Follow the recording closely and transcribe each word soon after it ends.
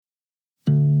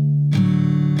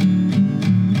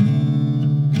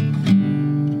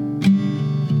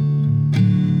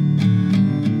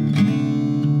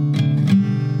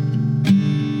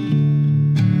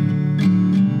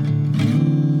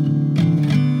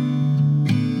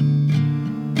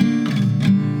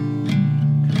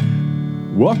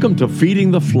Welcome to Feeding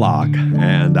the Flock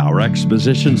and our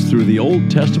expositions through the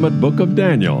Old Testament book of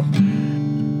Daniel.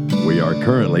 We are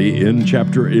currently in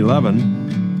chapter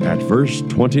 11 at verse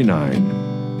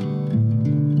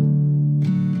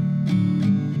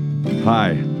 29.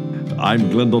 Hi,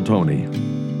 I'm Glendale Tony.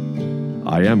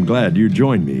 I am glad you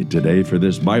joined me today for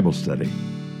this Bible study.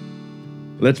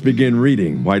 Let's begin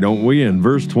reading, why don't we, in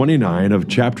verse 29 of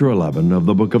chapter 11 of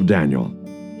the book of Daniel.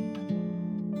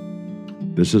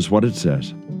 This is what it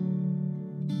says.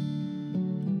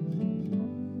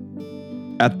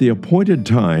 At the appointed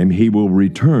time he will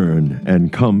return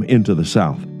and come into the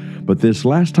south, but this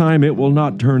last time it will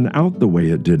not turn out the way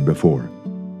it did before.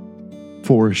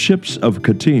 For ships of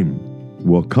Kittim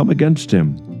will come against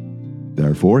him.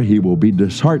 Therefore he will be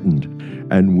disheartened,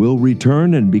 and will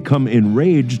return and become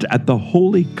enraged at the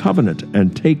holy covenant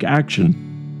and take action.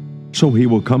 So he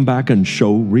will come back and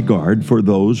show regard for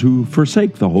those who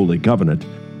forsake the holy covenant.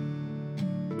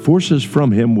 Forces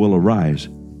from him will arise,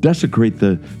 desecrate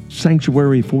the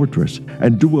sanctuary fortress,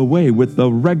 and do away with the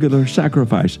regular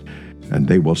sacrifice, and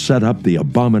they will set up the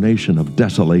abomination of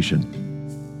desolation.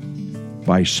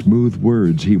 By smooth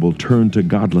words he will turn to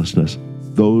godlessness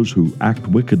those who act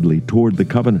wickedly toward the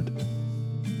covenant.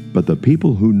 But the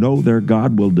people who know their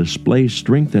God will display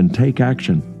strength and take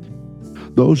action.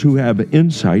 Those who have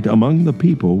insight among the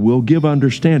people will give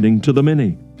understanding to the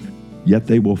many. Yet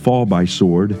they will fall by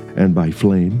sword and by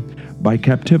flame, by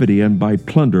captivity and by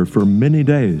plunder for many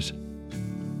days.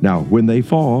 Now when they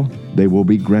fall, they will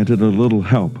be granted a little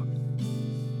help,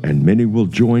 and many will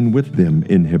join with them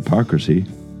in hypocrisy.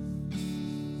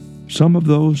 Some of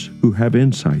those who have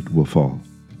insight will fall,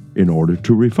 in order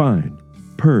to refine,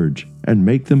 purge, and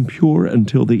make them pure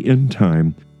until the end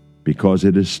time, because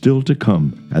it is still to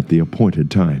come at the appointed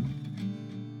time.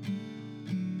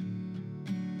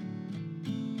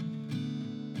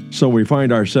 So we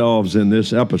find ourselves in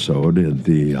this episode, in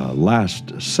the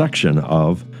last section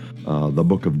of the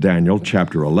book of Daniel,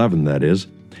 chapter 11, that is.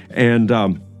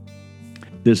 And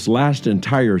this last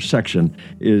entire section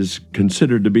is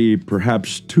considered to be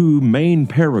perhaps two main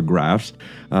paragraphs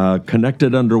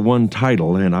connected under one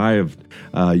title, and I have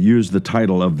used the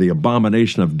title of The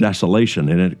Abomination of Desolation,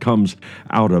 and it comes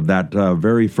out of that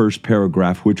very first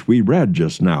paragraph which we read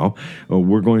just now.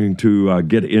 We're going to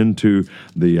get into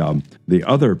the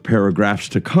other paragraphs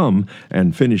to come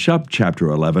and finish up chapter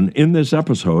 11 in this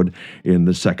episode in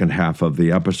the second half of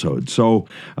the episode. So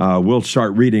we'll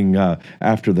start reading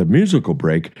after the musical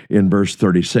break in verse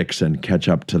 36 and catch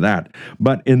up to that.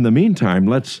 But in the meantime,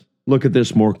 let's look at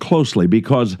this more closely,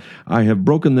 because I have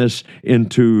broken this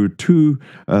into two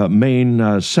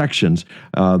main sections.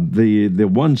 The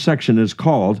one section is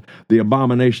called The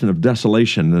Abomination of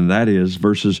Desolation, and that is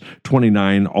verses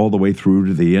 29 all the way through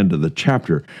to the end of the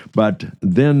chapter. But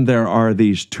then there are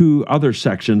these two other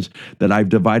sections that I've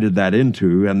divided that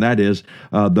into, and that is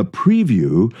the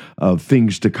preview of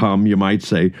things to come, you might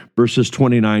say, verses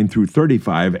 29 through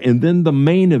 35, and then the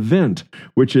main event,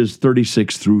 which is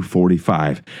 36 through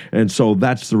 45. And so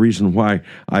that's the reason why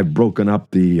I've broken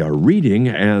up the reading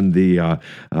and the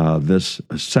this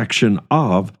section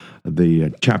of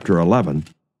the chapter 11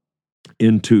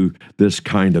 into this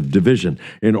kind of division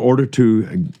in order to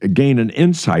gain an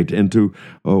insight into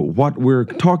what we're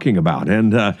talking about.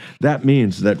 And that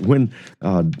means that when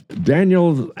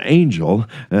Daniel's angel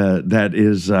that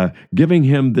is giving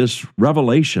him this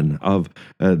revelation of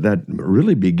that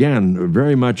really began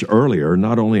very much earlier,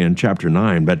 not only in chapter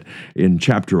 9, but in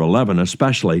chapter 11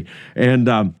 especially, and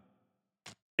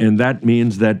that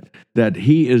means that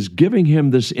he is giving him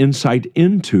this insight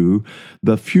into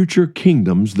the future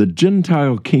kingdoms, the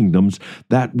Gentile kingdoms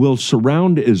that will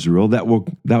surround Israel, that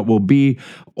will be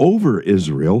over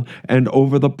Israel and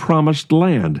over the promised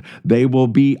land. They will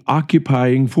be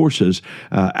occupying forces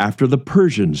after the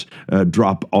Persians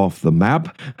drop off the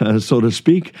map, so to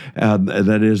speak.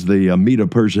 That is the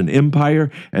Medo-Persian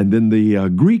Empire, and then the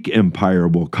Greek Empire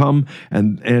will come,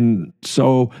 and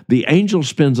so the angel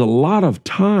spends a lot of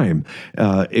time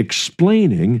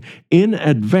explaining in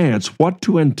advance what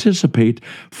to anticipate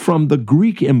from the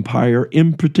Greek Empire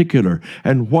in particular.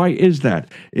 And why is that?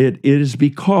 It is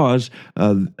because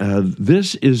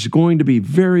this is going to be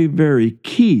very, very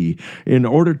key in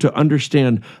order to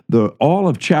understand all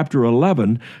of chapter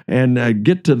 11 and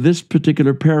get to this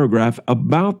particular paragraph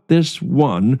about this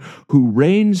one who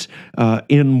reigns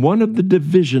in one of the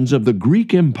divisions of the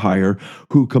Greek Empire,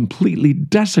 who completely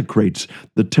desecrates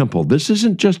the temple. This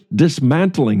isn't just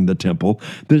dismantling the temple.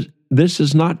 This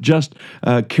is not just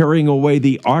carrying away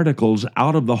the articles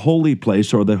out of the holy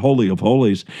place or the Holy of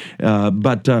Holies,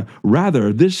 but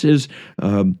rather this is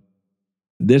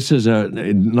This is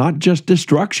not just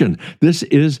destruction. This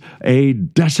is a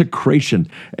desecration.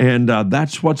 And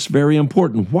that's what's very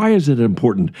important. Why is it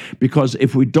important? Because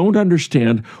if we don't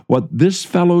understand what this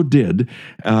fellow did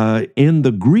in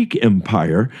the Greek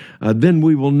Empire, then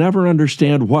we will never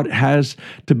understand what has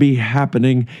to be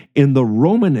happening in the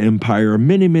Roman Empire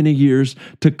many, many years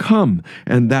to come.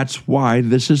 And that's why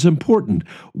this is important.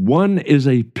 One is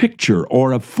a picture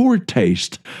or a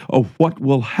foretaste of what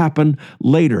will happen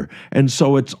later. And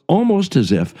so it's almost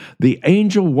as if the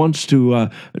angel wants to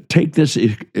take this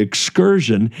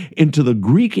excursion into the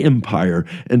Greek Empire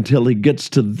until he gets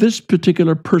to this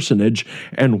particular personage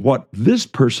and what this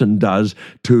person does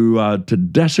to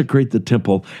desecrate the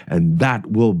temple, and that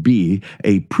will be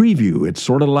a preview. It's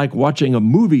sort of like watching a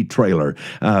movie trailer.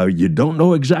 You don't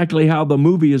know exactly how the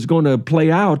movie is going to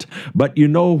play out, but you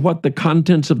know what the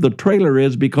contents of the trailer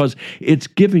is because it's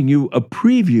giving you a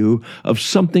preview of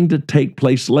something to take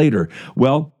place later.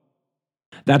 Well,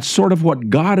 that's sort of what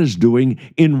God is doing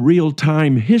in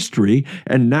real-time history,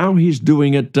 and now he's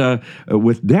doing it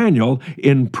with Daniel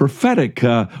in prophetic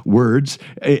words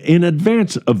in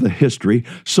advance of the history,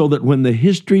 so that when the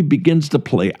history begins to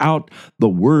play out, the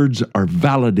words are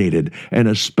validated, and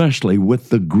especially with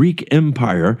the Greek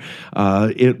Empire,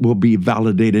 it will be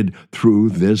validated through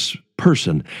this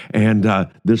person. And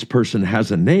this person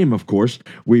has a name, of course.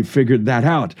 We've figured that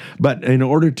out. But in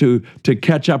order to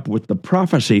catch up with the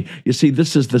prophecy, you see,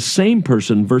 this is the same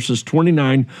person, verses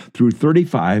 29 through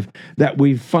 35, that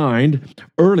we find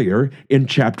earlier in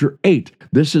chapter 8.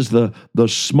 This is the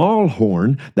small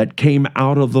horn that came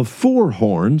out of the four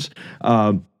horns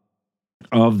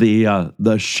of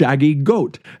the shaggy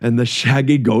goat, and the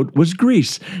shaggy goat was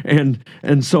Greece, and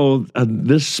so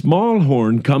this small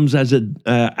horn comes as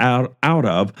out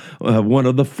of one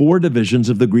of the four divisions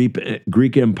of the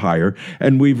Greek Empire,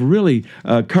 and we've really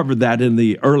covered that in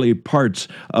the early parts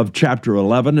of chapter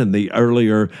 11 and the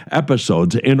earlier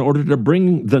episodes in order to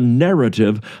bring the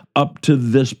narrative up to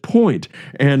this point,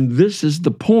 and this is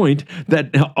the point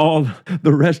that all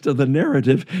the rest of the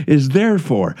narrative is there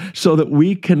for, so that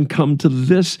we can come to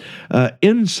this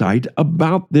insight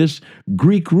about this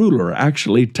Greek ruler.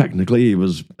 Actually, technically, he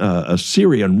was a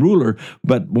Syrian ruler,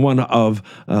 but one of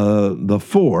the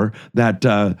four that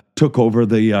took over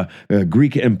the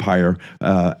Greek Empire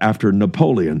after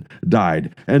Napoleon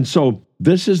died. And so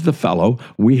this is the fellow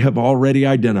we have already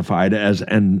identified as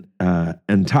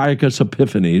Antiochus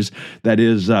Epiphanes, that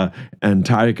is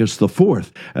Antiochus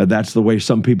IV. That's the way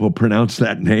some people pronounce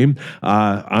that name.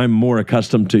 I'm more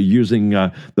accustomed to using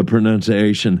the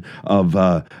pronunciation of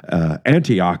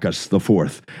Antiochus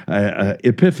IV,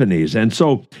 Epiphanes. And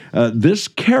so this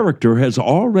character has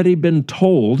already been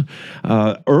told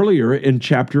earlier in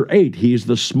chapter 8. He's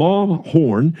the small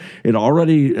horn. It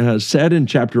already said in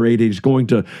chapter 8 he's going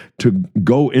to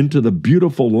go into the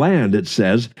beautiful land, it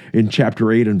says in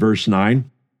chapter 8 and verse 9.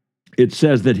 It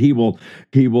says that he will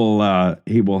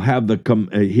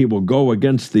go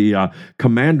against the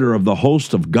commander of the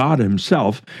host of God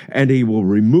himself, and he will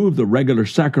remove the regular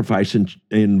sacrifice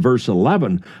in verse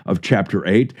 11 of chapter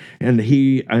 8,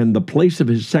 and the place of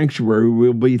his sanctuary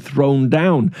will be thrown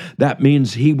down. That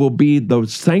means the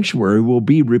sanctuary will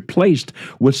be replaced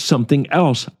with something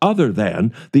else other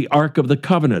than the Ark of the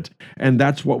Covenant, and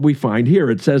that's what we find here.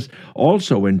 It says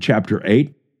also in chapter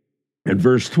 8, in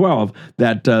verse 12,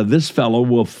 that this fellow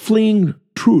will fling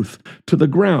truth to the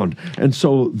ground. And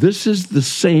so this is the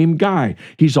same guy.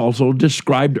 He's also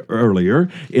described earlier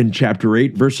in chapter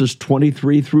 8, verses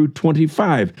 23 through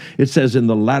 25. It says, in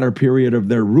the latter period of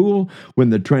their rule, when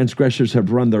the transgressors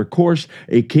have run their course,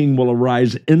 a king will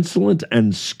arise insolent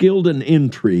and skilled in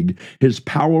intrigue. His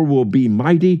power will be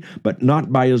mighty, but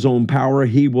not by his own power.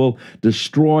 He will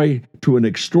destroy to an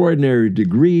extraordinary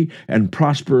degree and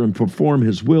prosper and perform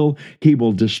his will. He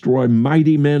will destroy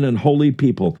mighty men and holy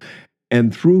people.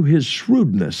 And through his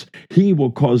shrewdness, he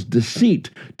will cause deceit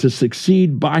to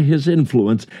succeed by his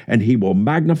influence, and he will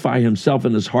magnify himself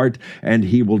in his heart, and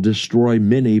he will destroy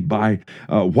many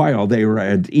while they are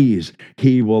at ease.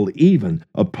 He will even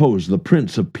oppose the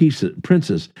prince of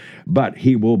princes, but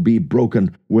he will be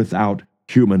broken without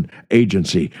human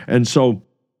agency. And so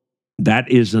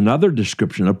that is another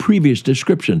description, a previous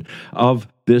description of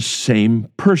this same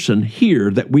person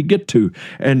here that we get to.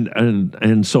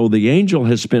 And so the angel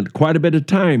has spent quite a bit of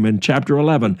time in chapter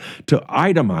 11 to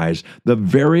itemize the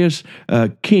various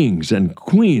kings and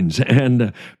queens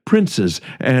and princes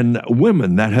and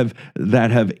women that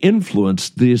have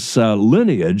influenced this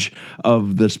lineage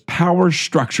of this power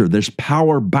structure, this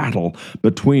power battle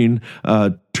between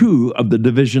two of the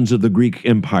divisions of the Greek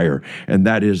Empire, and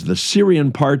that is the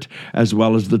Syrian part as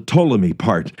well as the Ptolemy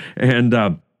part.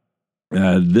 And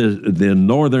The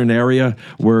northern area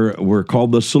were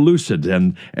called the Seleucids,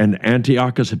 and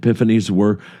Antiochus Epiphanes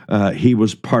he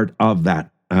was part of that.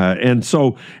 And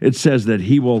so it says that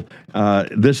he will,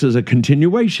 this is a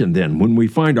continuation then when we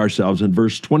find ourselves in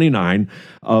verse 29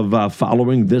 of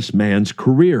following this man's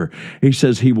career. He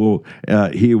says he will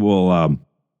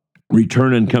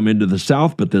return and come into the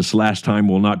south, but this last time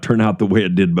will not turn out the way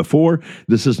it did before.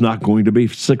 This is not going to be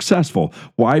successful.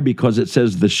 Why? Because it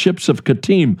says the ships of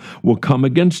Kittim will come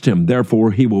against him.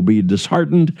 Therefore, he will be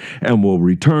disheartened and will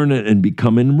return and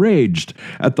become enraged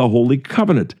at the Holy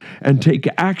Covenant and take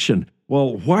action.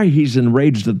 Well, why he's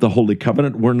enraged at the Holy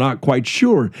Covenant, we're not quite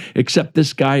sure, except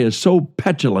this guy is so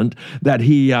petulant that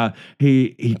he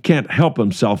can't help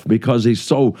himself because he's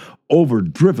so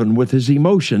overdriven with his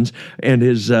emotions and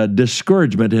his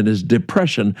discouragement and his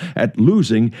depression at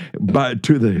losing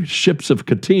to the ships of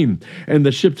Kittim. And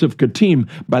the ships of Kittim,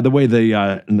 by the way,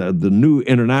 the New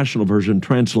International Version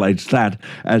translates that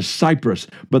as Cyprus.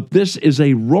 But this is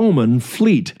a Roman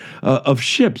fleet of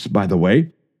ships, by the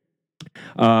way,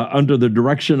 under the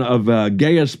direction of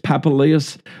Gaius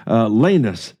Papilius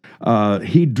Lanus.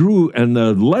 He drew, and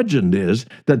the legend is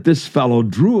that this fellow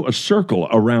drew a circle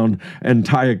around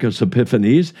Antiochus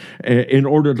Epiphanes in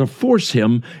order to force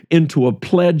him into a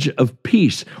pledge of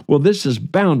peace. Well, this is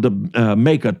bound to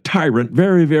make a tyrant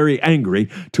very, very angry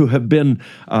to have been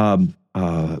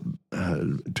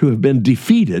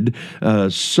defeated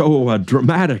so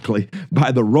dramatically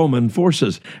by the Roman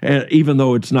forces, even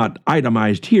though it's not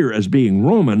itemized here as being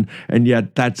Roman, and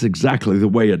yet that's exactly the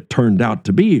way it turned out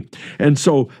to be. And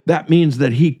so that means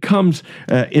that he comes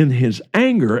in his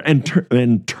anger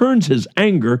and turns his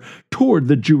anger toward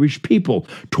the Jewish people,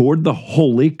 toward the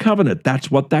Holy Covenant. That's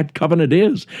what that covenant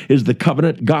is the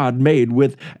covenant God made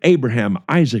with Abraham,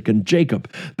 Isaac, and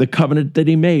Jacob, the covenant that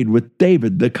he made with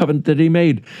David, the covenant that he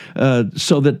made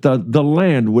so that the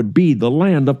land would be the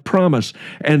land of promise,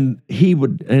 and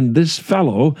this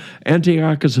fellow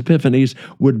Antiochus Epiphanes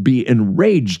would be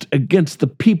enraged against the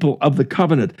people of the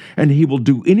covenant, and he will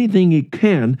do anything he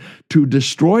can to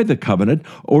destroy the covenant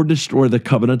or destroy the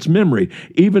covenant's memory,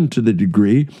 even to the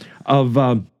degree of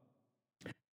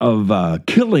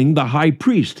killing the high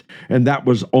priest, and that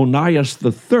was Onias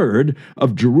III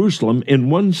of Jerusalem in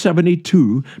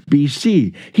 172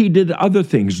 BC. He did other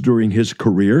things during his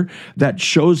career that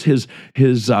shows his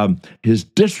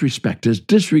disrespect, his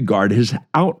disregard, his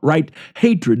outright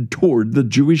hatred toward the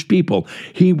Jewish people.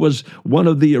 He was one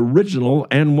of the original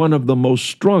and one of the most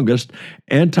strongest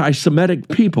anti-Semitic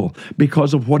people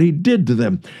because of what he did to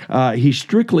them. He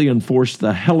strictly enforced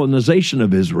the Hellenization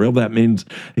of Israel. That means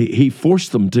he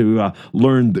forced them to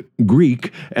learn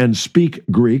Greek and speak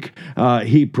Greek.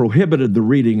 He prohibited the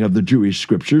reading of the Jewish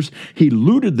scriptures. He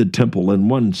looted the temple in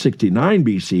 169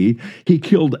 BC. He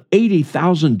killed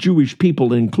 80,000 Jewish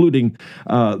people, including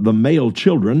the male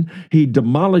children. He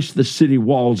demolished the city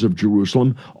walls of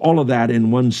Jerusalem, all of that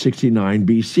in 169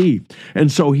 BC. And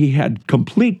so he had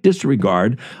complete disregard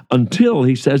until,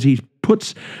 he says, he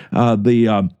puts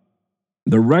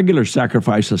the regular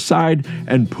sacrifice aside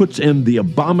and puts in the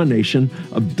abomination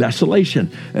of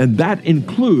desolation. And that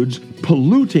includes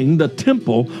polluting the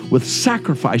temple with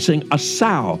sacrificing a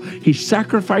sow. He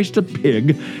sacrificed a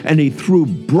pig and he threw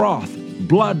blood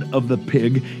of the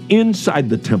pig inside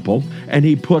the temple, and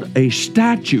he put a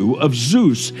statue of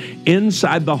Zeus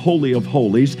inside the Holy of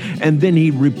Holies, and then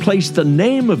he replaced the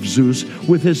name of Zeus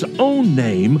with his own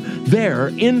name there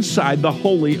inside the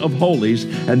Holy of Holies,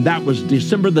 and that was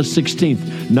December the 16th,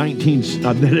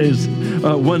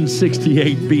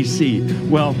 168 BC.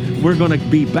 Well, we're going to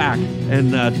be back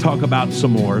and talk about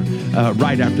some more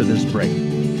right after this break.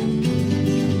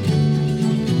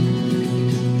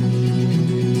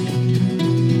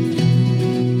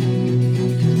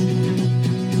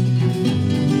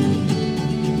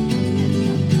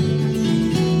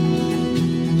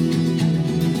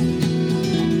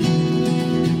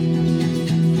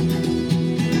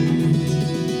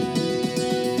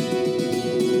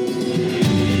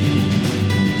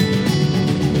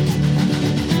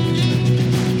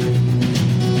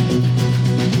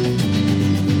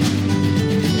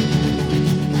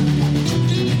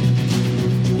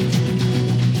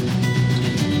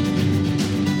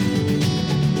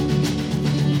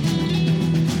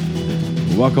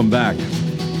 Welcome back.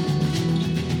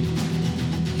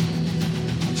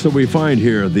 So we find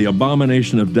here the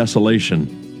abomination of desolation,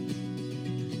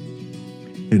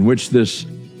 in which this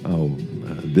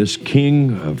this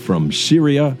king from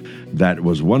Syria that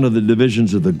was one of the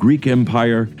divisions of the Greek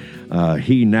Empire.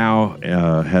 He now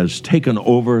has taken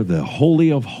over the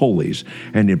Holy of Holies,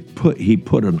 and he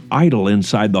put an idol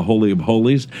inside the Holy of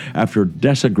Holies after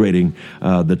desecrating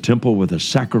the temple with a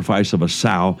sacrifice of a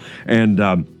sow, and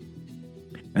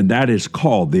that is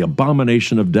called the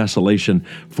Abomination of Desolation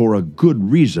for a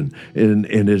good reason,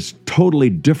 and is totally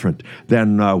different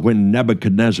than when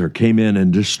Nebuchadnezzar came in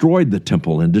and destroyed the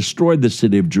temple and destroyed the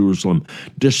city of Jerusalem.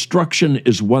 Destruction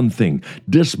is one thing.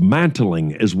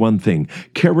 Dismantling is one thing.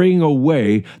 Carrying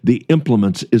away the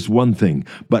implements is one thing.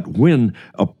 But when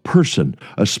a person,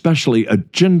 especially a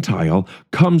Gentile,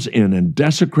 comes in and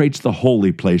desecrates the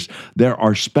holy place, there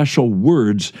are special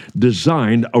words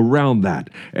designed around that,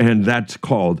 and that's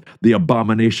called the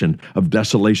Abomination of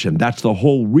Desolation. That's the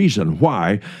whole reason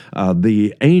why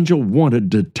the angel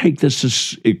wanted to take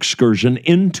this excursion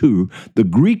into the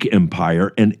Greek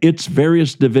Empire and its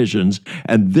various divisions,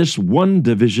 and this one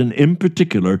division in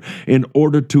particular, in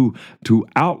order to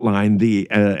outline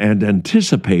and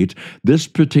anticipate this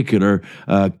particular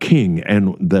king,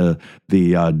 and the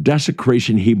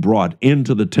desecration he brought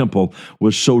into the temple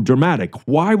was so dramatic.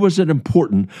 Why was it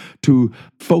important to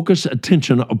focus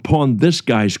attention upon this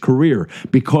guy's career?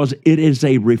 Because it is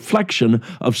a reflection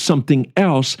of something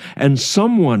else and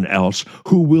someone else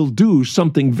who will do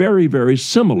something very, very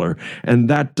similar, and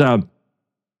that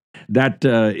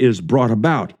is brought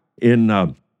about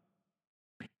in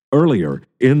earlier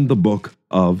in the book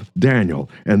of Daniel,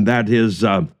 and that is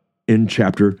in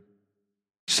chapter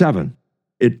 7.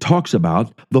 It talks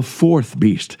about the fourth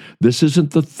beast. This isn't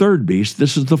the third beast.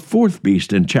 This is the fourth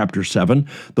beast in chapter 7.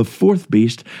 The fourth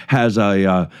beast has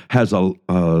a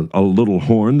little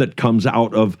horn that comes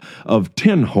out of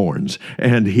 10 horns,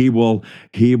 and he will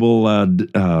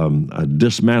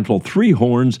dismantle 3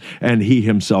 horns, and he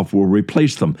himself will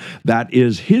replace them. That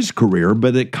is his career,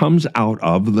 but it comes out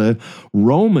of the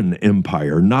Roman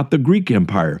Empire, not the Greek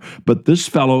Empire. But this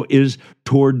fellow is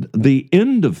toward the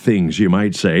end of things, you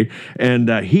might say, and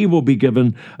he will be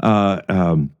given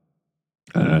for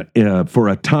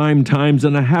a time, times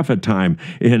and a half a time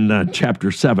in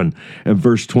chapter 7 and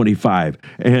verse 25.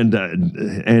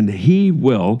 And he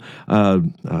will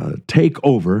take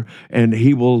over, and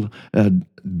he will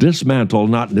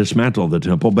not dismantle the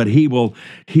temple, but he will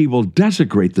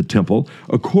desecrate the temple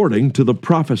according to the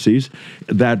prophecies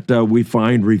that we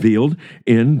find revealed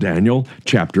in Daniel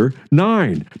chapter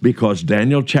 9, because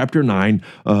Daniel chapter 9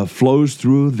 flows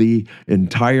through the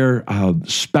entire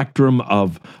spectrum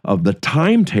of the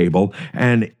timetable,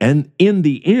 and in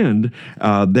the end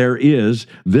there is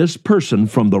this person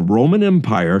from the Roman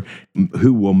Empire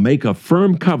who will make a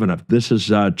firm covenant. This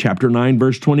is chapter 9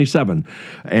 verse 27,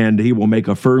 and he will make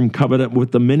a firm covenant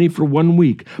with the many for 1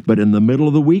 week, but in the middle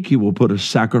of the week he will put a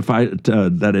sacrifice,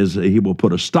 he will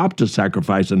put a stop to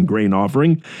sacrifice and grain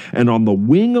offering, and on the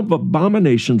wing of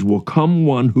abominations will come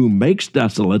one who makes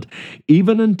desolate,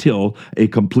 even until a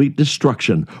complete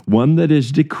destruction. One that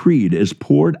is decreed is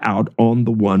poured out on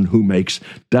the one who makes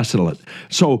desolate.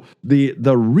 So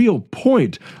the real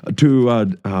point to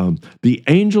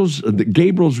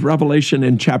Gabriel's revelation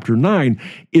in chapter 9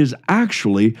 is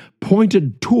actually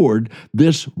pointed toward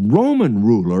this Roman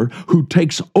ruler who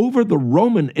takes over the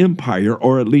Roman Empire,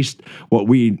 or at least what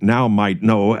we now might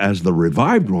know as the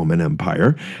revived Roman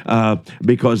Empire,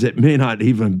 because it may not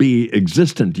even be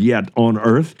existent yet on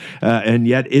earth, and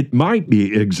yet it might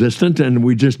be existent and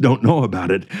we just don't know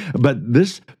about it. But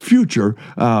this future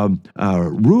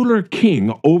ruler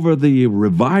king over the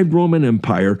revived Roman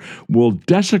Empire will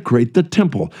desecrate the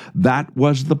temple. That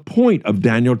was the point of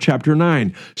Daniel chapter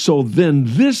 9. So then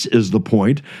this is the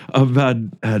point of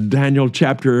Daniel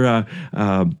chapter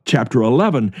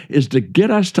 11, is to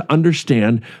get us to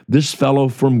understand this fellow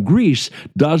from Greece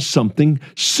does something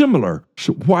similar.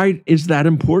 So why is that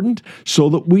important? So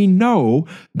that we know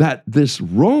that this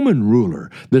Roman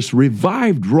ruler, this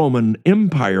revived Roman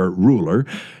Empire ruler,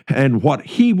 and what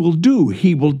he will do,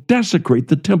 he will desecrate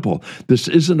the temple. This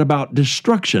isn't about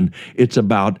destruction, it's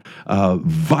about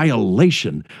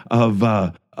violation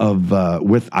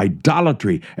with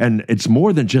idolatry. And it's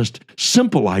more than just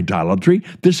simple idolatry.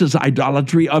 This is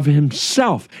idolatry of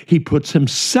himself. He puts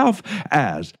himself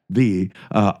as the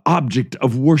object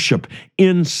of worship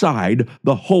inside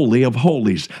the Holy of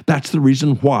Holies. That's the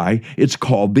reason why it's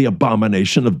called the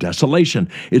Abomination of Desolation.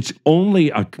 It's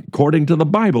only, according to the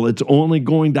Bible, it's only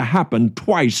going to happen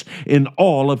twice in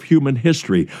all of human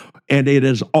history. and it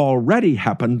has already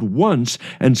happened once,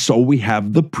 and so we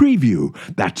have the preview.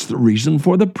 That's the reason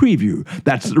for the preview.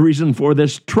 That's the reason for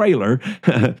this trailer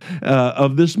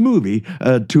of this movie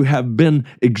to have been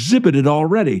exhibited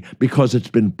already, because it's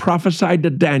been prophesied to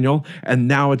Daniel, and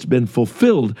now it's been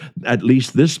fulfilled. At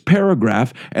least this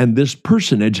paragraph and this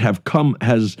personage has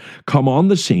come on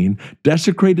the scene,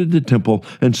 desecrated the temple,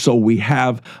 and so we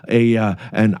have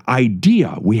an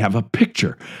idea. We have a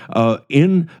picture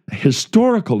in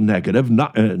historical narrative,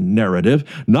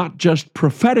 not just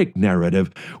prophetic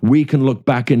narrative. We can look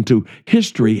back into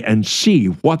history and see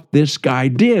what this guy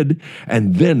did,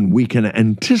 and then we can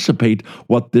anticipate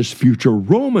what this future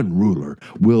Roman ruler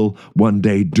will one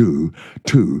day do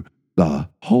to the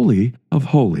Holy of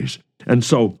Holies. And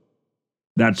so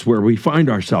that's where we find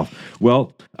ourselves.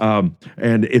 Well, and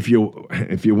if you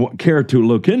care to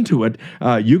look into it,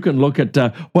 you can look at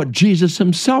what Jesus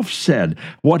himself said,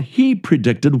 what he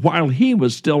predicted while he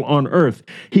was still on earth.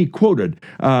 He quoted,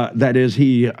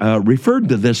 he referred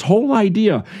to this whole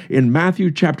idea in Matthew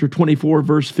chapter 24,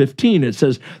 verse 15. It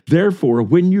says, "Therefore,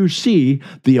 when you see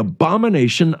the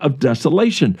abomination of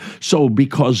desolation." So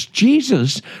because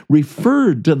Jesus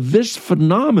referred to this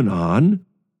phenomenon,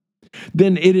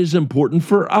 then it is important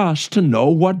for us to know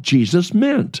what Jesus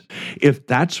meant. If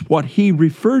that's what he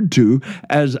referred to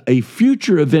as a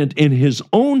future event in his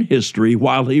own history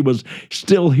while he was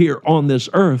still here on this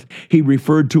earth, he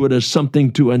referred to it as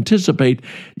something to anticipate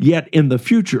yet in the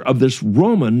future of this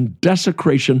Roman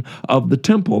desecration of the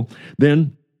temple,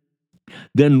 then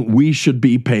we should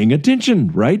be paying attention,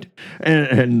 right?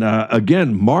 And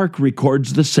again, Mark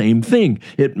records the same thing.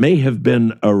 It may have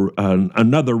been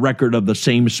another record of the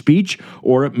same speech,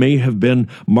 or it may have been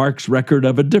Mark's record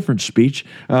of a different speech,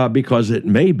 because it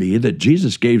may be that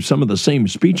Jesus gave some of the same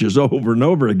speeches over and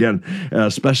over again,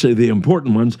 especially the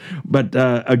important ones. But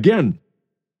again,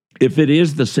 if it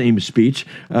is the same speech,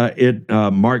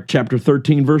 Mark chapter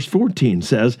 13, verse 14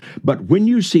 says, "But when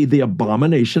you see the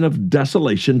abomination of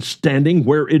desolation standing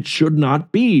where it should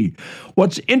not be."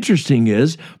 What's interesting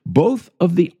is both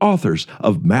of the authors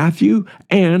of Matthew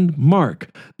and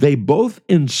Mark, they both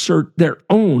insert their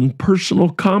own personal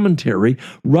commentary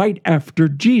right after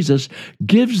Jesus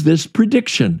gives this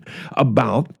prediction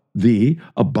about the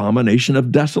abomination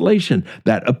of desolation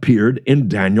that appeared in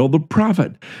Daniel the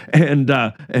prophet. And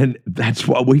that's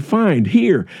what we find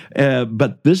here.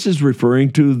 But this is referring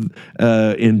to,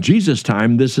 in Jesus'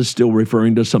 time, this is still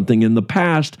referring to something in the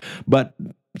past, but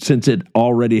since it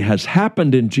already has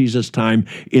happened in Jesus' time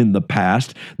in the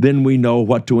past, then we know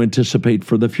what to anticipate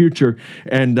for the future.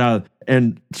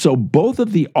 And so both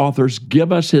of the authors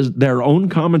give us their own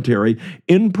commentary.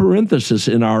 In parenthesis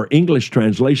in our English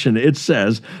translation, it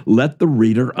says, "Let the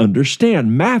reader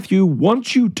understand." Matthew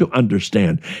wants you to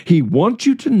understand. He wants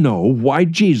you to know why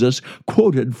Jesus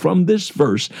quoted from this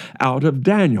verse out of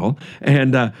Daniel,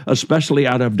 and especially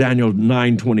out of Daniel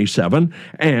 9:27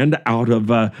 and out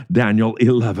of Daniel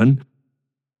 11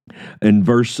 in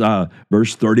verse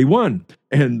 31.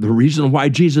 And the reason why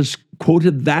Jesus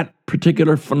quoted that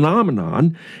particular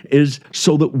phenomenon is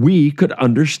so that we could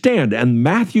understand. And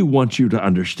Matthew wants you to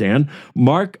understand.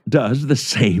 Mark does the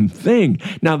same thing.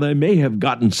 Now, they may have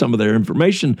gotten some of their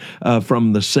information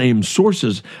from the same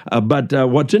sources, but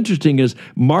what's interesting is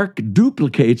Mark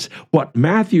duplicates what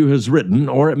Matthew has written,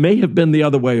 or it may have been the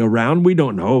other way around. We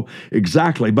don't know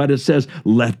exactly, but it says,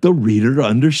 "Let the reader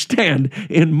understand"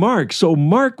 in Mark. So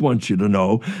Mark wants you to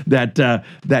know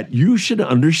that you should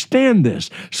understand this.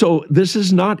 So this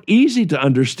is not easy to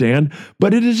understand,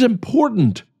 but it is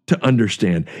important to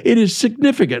understand. It is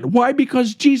significant. Why?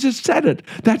 Because Jesus said it.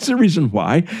 That's the reason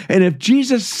why. And if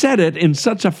Jesus said it in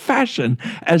such a fashion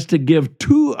as to give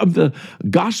two of the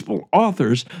gospel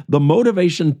authors the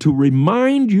motivation to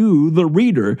remind you, the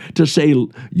reader, to say,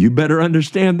 you better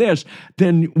understand this,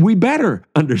 then we better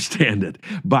understand it.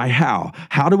 By how?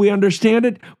 How do we understand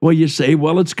it? Well, you say,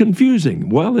 well, it's confusing.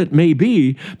 Well, it may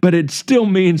be, but it still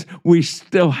means we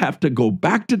still have to go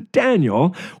back to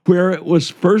Daniel where it was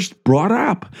first brought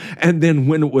up. And then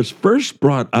when it was first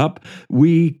brought up,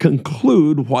 we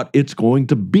conclude what it's going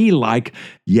to be like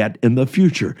yet in the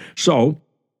future. So,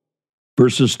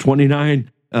 verses 29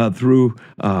 through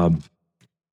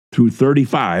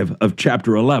 35 of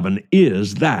chapter 11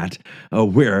 is that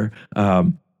where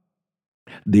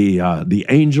the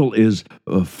angel is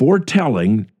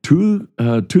foretelling to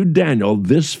Daniel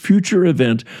this future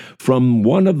event from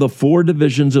one of the four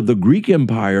divisions of the Greek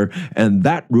Empire, and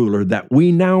that ruler that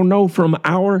we now know from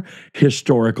our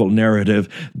historical narrative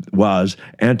was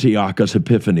Antiochus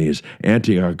Epiphanes,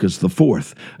 Antiochus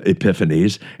IV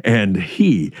Epiphanes, and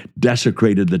he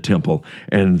desecrated the temple.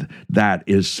 And that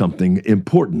is something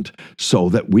important so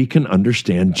that we can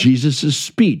understand Jesus'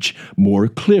 speech more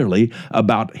clearly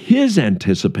about his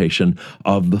anticipation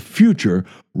of the future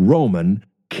Roman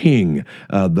king,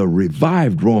 the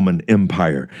revived Roman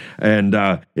Empire. And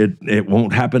it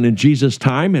won't happen in Jesus'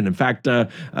 time. And in fact,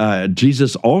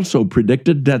 Jesus also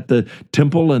predicted that the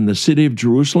temple and the city of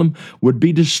Jerusalem would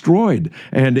be destroyed.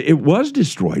 And it was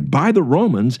destroyed by the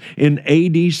Romans in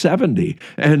AD 70.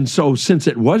 And so since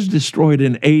it was destroyed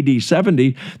in AD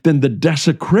 70, then the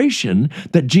desecration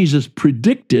that Jesus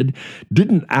predicted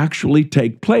didn't actually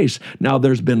take place. Now,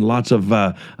 there's been lots of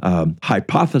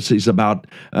hypotheses about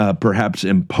perhaps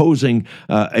imposing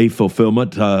a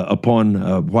fulfillment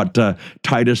upon what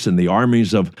Titus and the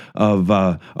armies of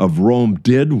Rome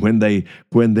did when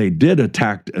they did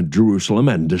attack Jerusalem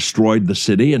and destroyed the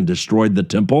city and destroyed the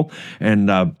temple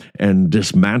and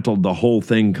dismantled the whole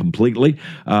thing completely.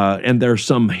 And there's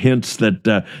some hints that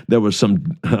there was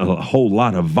a whole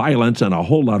lot of violence and a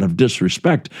whole lot of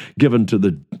disrespect given to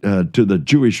the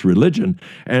Jewish religion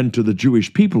and to the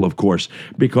Jewish people, of course,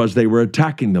 because they were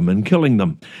attacking them and killing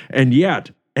them. And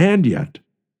yet,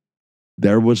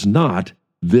 there was not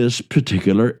this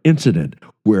particular incident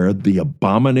where the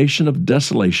abomination of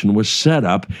desolation was set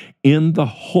up in the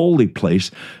holy place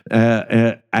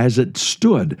as it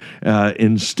stood.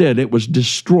 Instead, it was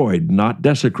destroyed, not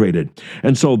desecrated.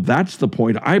 And so that's the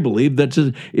point, I believe, that's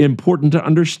important to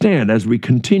understand as we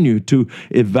continue to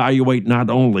evaluate not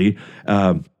only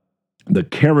the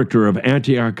character of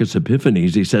Antiochus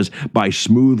Epiphanes. He says, by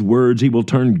smooth words he will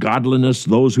turn godliness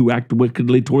those who act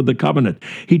wickedly toward the covenant.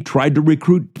 He tried to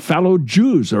recruit fellow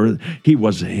Jews, or he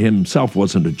himself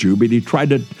wasn't a Jew, but he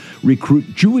tried to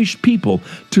recruit Jewish people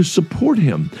to support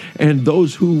him, and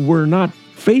those who were not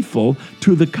faithful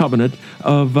to the covenant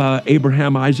of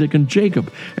Abraham, Isaac, and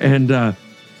Jacob. And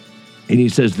he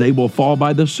says they will fall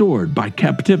by the sword, by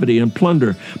captivity and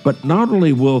plunder. But not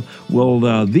only will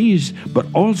these, but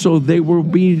also they will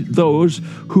be those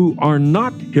who are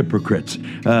not hypocrites,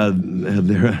 and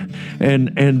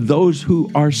those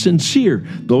who are sincere.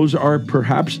 Those are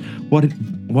perhaps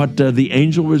what the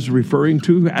angel was referring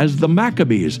to as the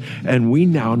Maccabees. And we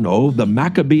now know the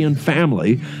Maccabean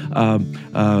family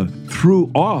threw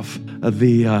off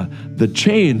the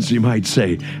chains, you might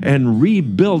say, and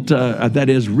rebuilt,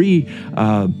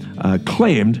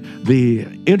 claimed the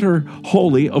inner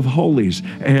holy of holies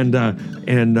and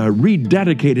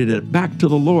rededicated it back to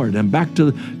the Lord and back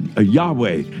to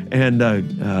Yahweh and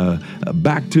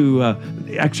back to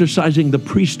exercising the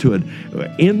priesthood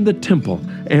in the temple.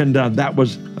 And that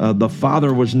was the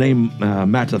father was named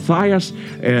Mattathias,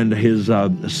 and his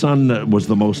son was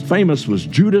the most famous, was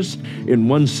Judas in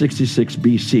 166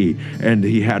 BC. And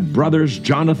he had brothers,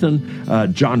 Jonathan,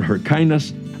 John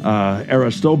Hyrcanus,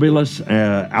 Aristobulus,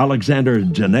 Alexander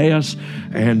Jannaeus,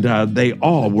 and they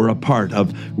all were a part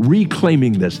of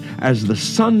reclaiming this as the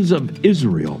sons of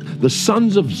Israel, the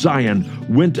sons of Zion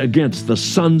went against the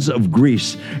sons of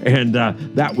Greece, and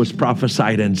that was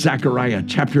prophesied in Zechariah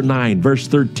chapter 9, verse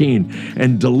 13,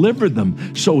 and delivered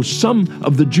them. So some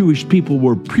of the Jewish people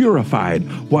were purified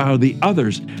while the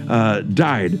others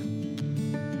died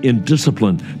in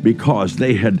discipline because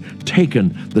they had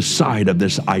taken the side of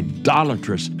this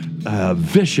idolatrous,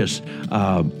 vicious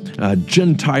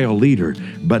Gentile leader.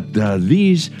 But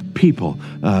these people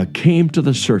came to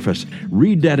the surface,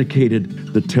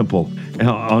 rededicated the temple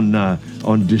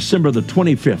on December the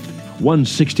 25th,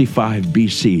 165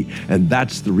 BC, and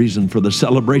that's the reason for the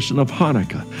celebration of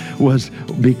Hanukkah, was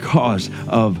because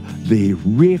of the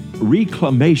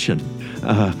reclamation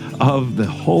of the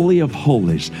Holy of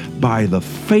Holies by the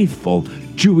faithful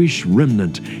Jewish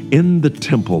remnant in the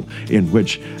temple in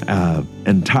which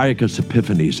Antiochus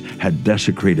Epiphanes had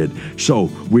desecrated. So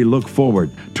we look forward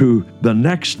to the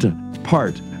next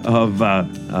part of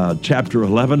chapter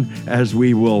 11 as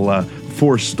we will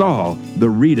forestall the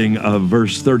reading of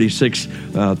verse 36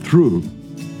 through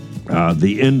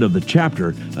the end of the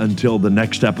chapter until the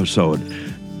next episode.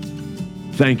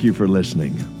 Thank you for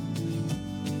listening.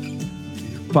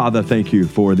 Father, thank you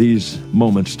for these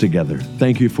moments together.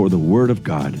 Thank you for the Word of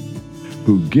God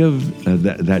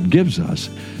that gives us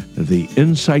the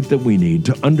insight that we need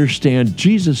to understand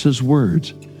Jesus'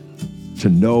 words, to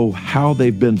know how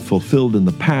they've been fulfilled in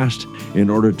the past in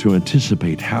order to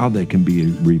anticipate how they can be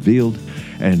revealed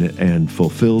and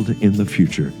fulfilled in the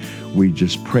future. We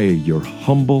just pray your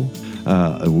humble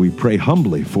We pray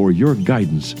humbly for your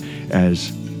guidance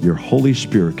as your Holy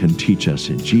Spirit can teach us.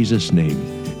 In Jesus' name,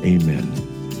 amen.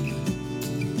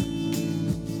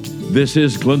 This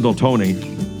is Glendale Tony.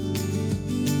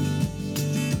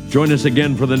 Join us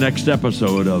again for the next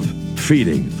episode of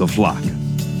Feeding the Flock.